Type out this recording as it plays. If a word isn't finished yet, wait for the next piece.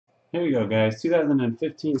Here we go, guys.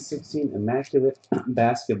 2015-16 Immaculate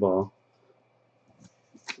Basketball.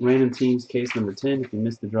 Random teams, case number 10. If you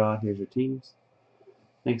missed the draw, here's your teams.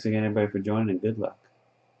 Thanks again, everybody, for joining, and good luck.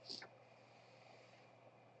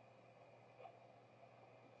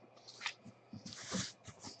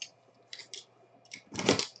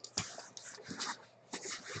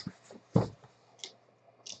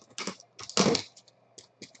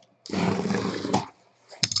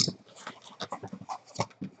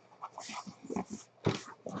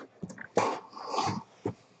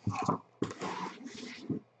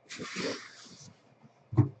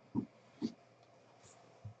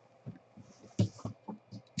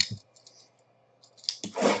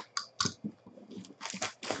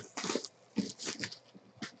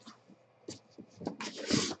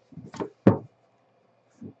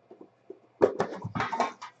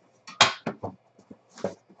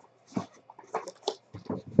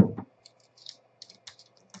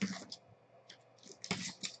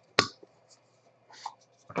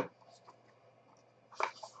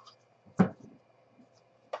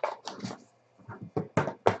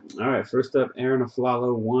 All right, first up, Aaron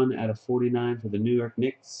Aflalo, 1/49 for the New York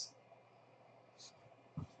Knicks.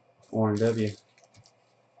 Orange W.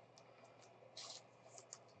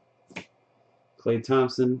 Klay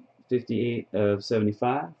Thompson,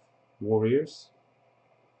 58/75, Warriors.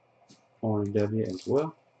 Orange W as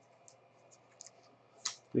well.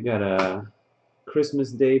 We got a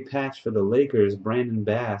Christmas Day patch for the Lakers, Brandon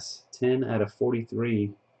Bass,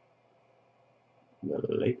 10/43. The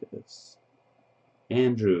Lakers.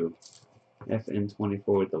 Andrew,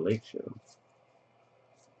 FN24 at the Lake Show.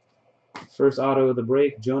 First auto of the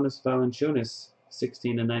break, Jonas Valanciunas,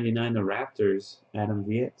 16/99, the Raptors, Adam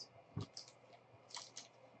Viet.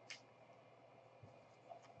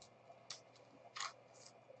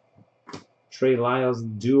 Trey Lyles,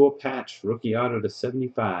 dual patch, rookie auto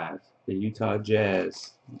 /75, the Utah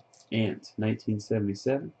Jazz, Ant,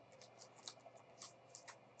 1977.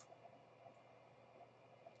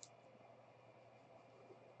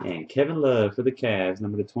 And Kevin Love for the Cavs,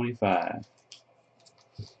 number /25.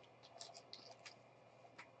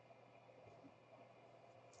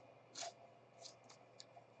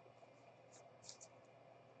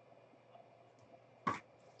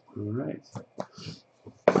 All right.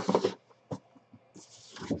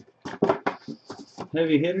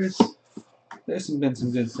 Heavy hitters. There's been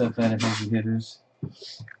some good stuff out of heavy hitters. I'm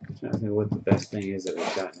trying to think what the best thing is that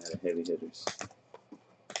we've gotten out of heavy hitters.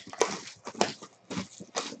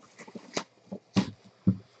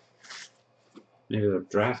 Maybe they're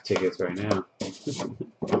draft tickets right now.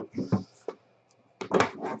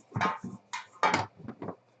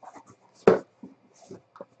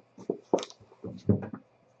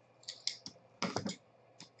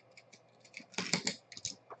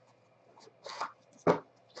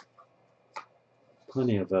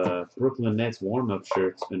 Plenty of Brooklyn Nets warm-up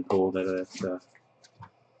shirts been pulled out of that stuff.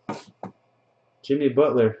 Jimmy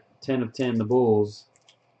Butler, 10/10, the Bulls.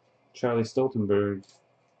 Charlie Stoltenberg.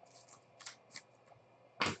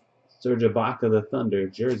 Serge Ibaka, the Thunder,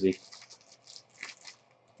 jersey.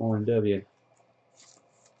 Orange W.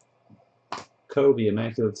 Kobe,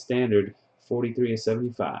 Immaculate Standard,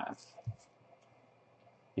 43/75.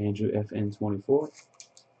 Andrew FN24.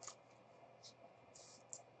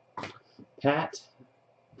 Pat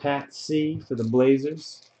C for the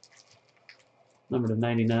Blazers, number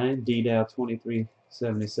 /99, D-Dow,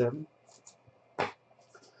 23/77.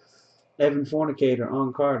 Evan Fornicator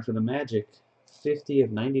on card for the Magic,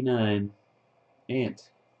 50/99,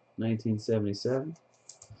 Ant, 1977.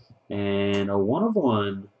 And a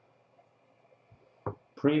 1/1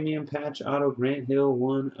 premium patch auto Grant Hill,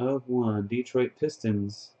 1/1, Detroit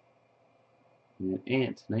Pistons, and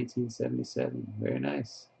Ant, 1977. Very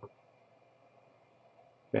nice.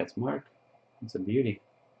 That's Mark. It's a beauty.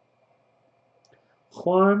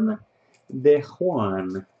 Juan de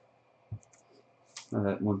Juan.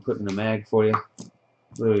 That one put in a mag for you.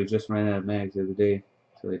 Literally just ran out of mags the other day,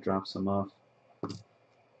 so they dropped some off.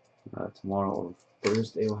 Tomorrow or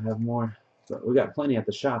Thursday we'll have more. But we got plenty at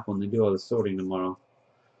the shop when they do all the sorting tomorrow.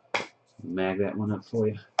 Mag that one up for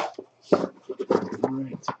you. All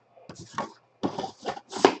right.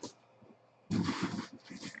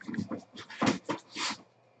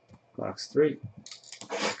 Box 3.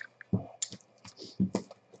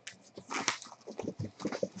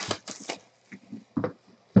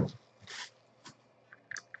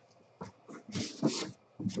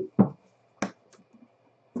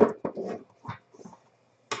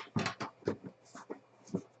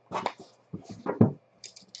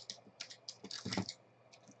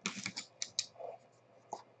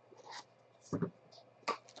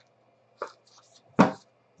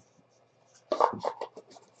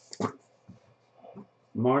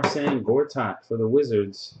 Marcin Gortat for the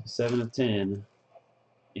Wizards, 7 of 10.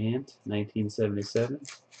 Ant, 1977.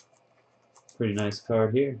 Pretty nice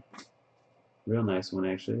card here. Real nice one,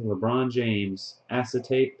 actually. LeBron James,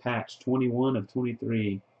 acetate patch, 21 of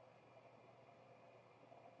 23.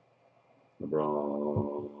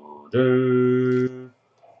 LeBron James.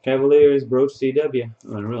 Cavaliers, Broach CW.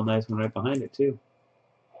 Oh, and a real nice one right behind it, too.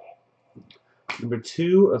 Number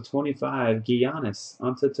 2 of 25, Giannis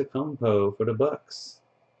Antetokounmpo for the Bucks.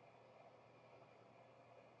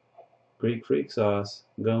 Greek Freak Sauce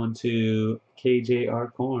going to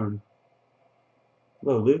KJR Corn.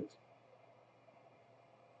 Hello, Luke.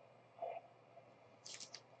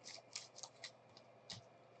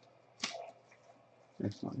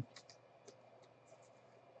 Next one.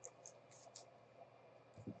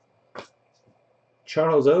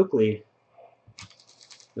 Charles Oakley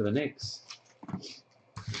for the Knicks.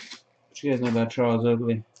 What you guys know about Charles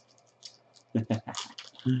Oakley?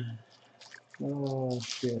 Oh,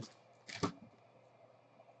 shit.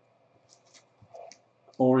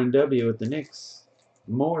 Oren W with the Knicks.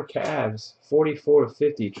 More Cavs. 44 of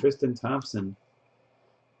 50. Tristan Thompson.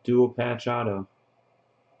 Dual patch auto.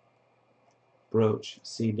 Broach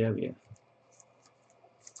CW.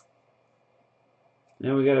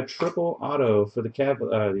 Now we got a triple auto for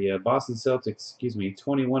the Boston Celtics.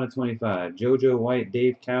 21 of 25. JoJo White,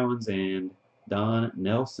 Dave Cowens, and Don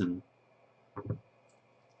Nelson.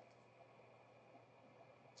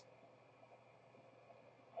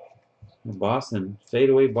 Boston,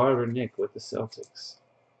 fadeaway Barber Nick with the Celtics.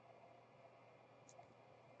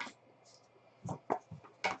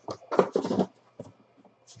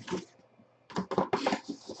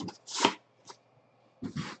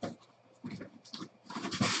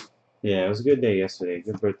 Yeah, it was a good day yesterday.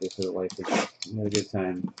 Good birthday for the wife. We had a good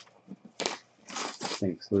time.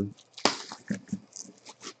 Thanks, Lou.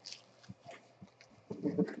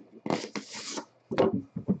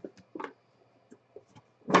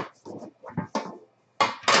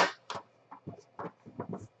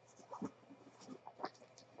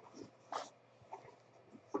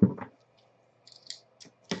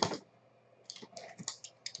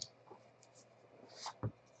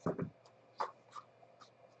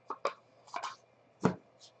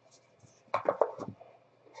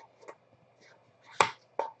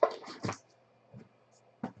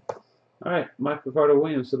 All right, Michael Carter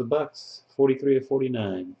Williams for the Bucks, 43 of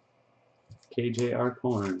 49. KJR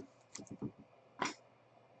Corn.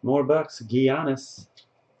 More Bucks, Giannis,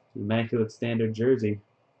 Immaculate Standard jersey,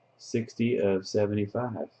 60 of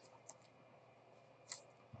 75.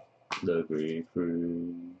 The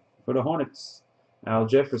Grapefruit. For the Hornets, Al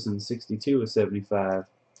Jefferson, 62 of 75.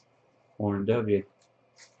 Warren W.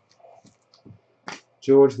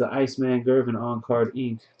 George the Iceman Gervin on card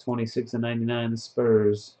ink, 26 of 99. The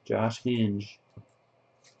Spurs, Josh Hinge.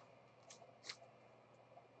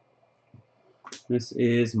 This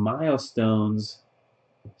is Milestones,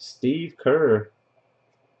 Steve Kerr.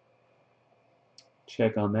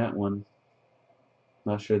 Check on that one.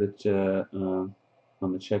 Not sure that on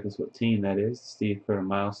the checklist what team that is. Steve Kerr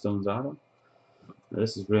Milestones auto.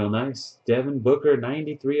 This is real nice. Devin Booker,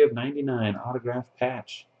 93 of 99. Autograph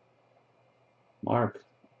patch. Mark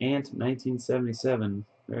Ant, 1977.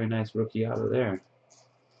 Very nice rookie auto there.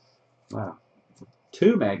 Wow.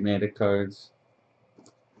 2 magnetic cards.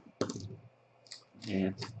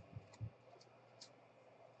 Ant. It's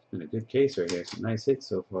been a good case right here. Some nice hits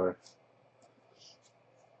so far.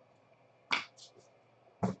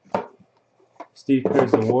 Steve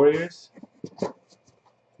Kerr's the Warriors.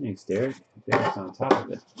 Thanks, Derek. Derek's on top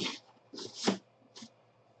of it.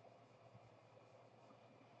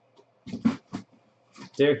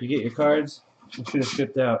 Derek, you get your cards? I should have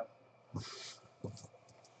shipped out.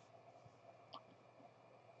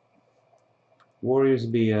 Warriors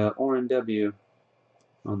would be Oren W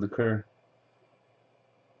on the Kerr.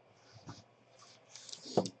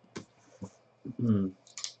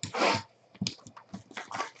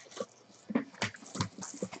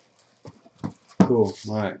 Cool.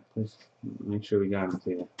 All right. Let's make sure we got them to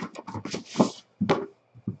you.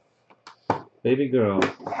 Baby girl.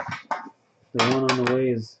 The one on the way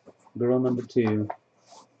is girl number 2.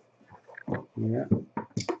 Yeah.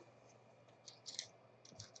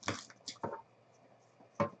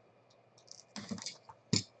 All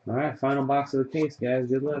right. Final box of the case, guys.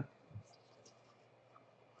 Good luck.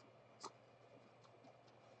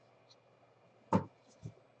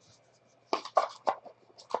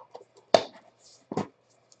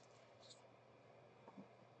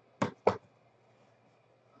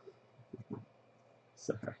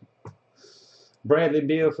 Sorry. Bradley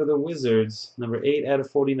Beal for the Wizards, number 8 out of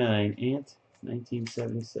 49. Ant,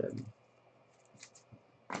 1977.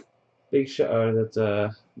 Big shot. That's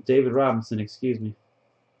David Robinson. Excuse me.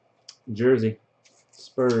 Jersey.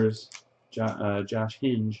 Spurs. Josh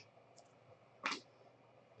Hinge.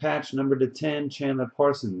 Patch number /10. Chandler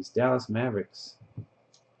Parsons. Dallas Mavericks.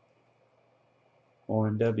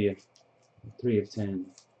 O&W. 3 of 10.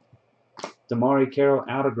 Damari Carroll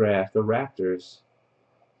autograph. The Raptors.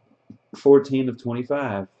 14 of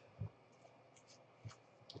 25.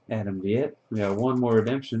 Adam Viet. We got one more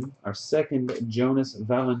redemption. Our second Jonas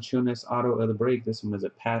Valanciunas auto of the break. This one was a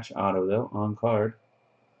patch auto though, on card.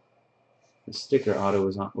 The sticker auto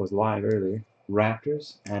was live earlier.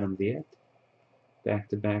 Raptors, Adam Viet.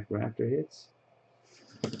 Back-to-back Raptor hits.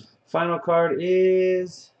 Final card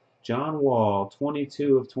is John Wall,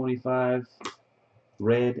 22 of 25.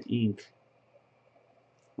 Red ink.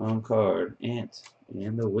 On card. Ant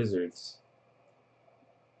and the Wizards.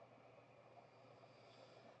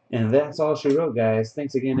 And that's all she wrote, guys.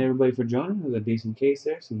 Thanks again, everybody, for joining. It was a decent case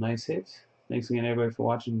there. Some nice hits. Thanks again, everybody, for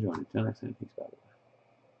watching and joining. Until next time, peace, bye.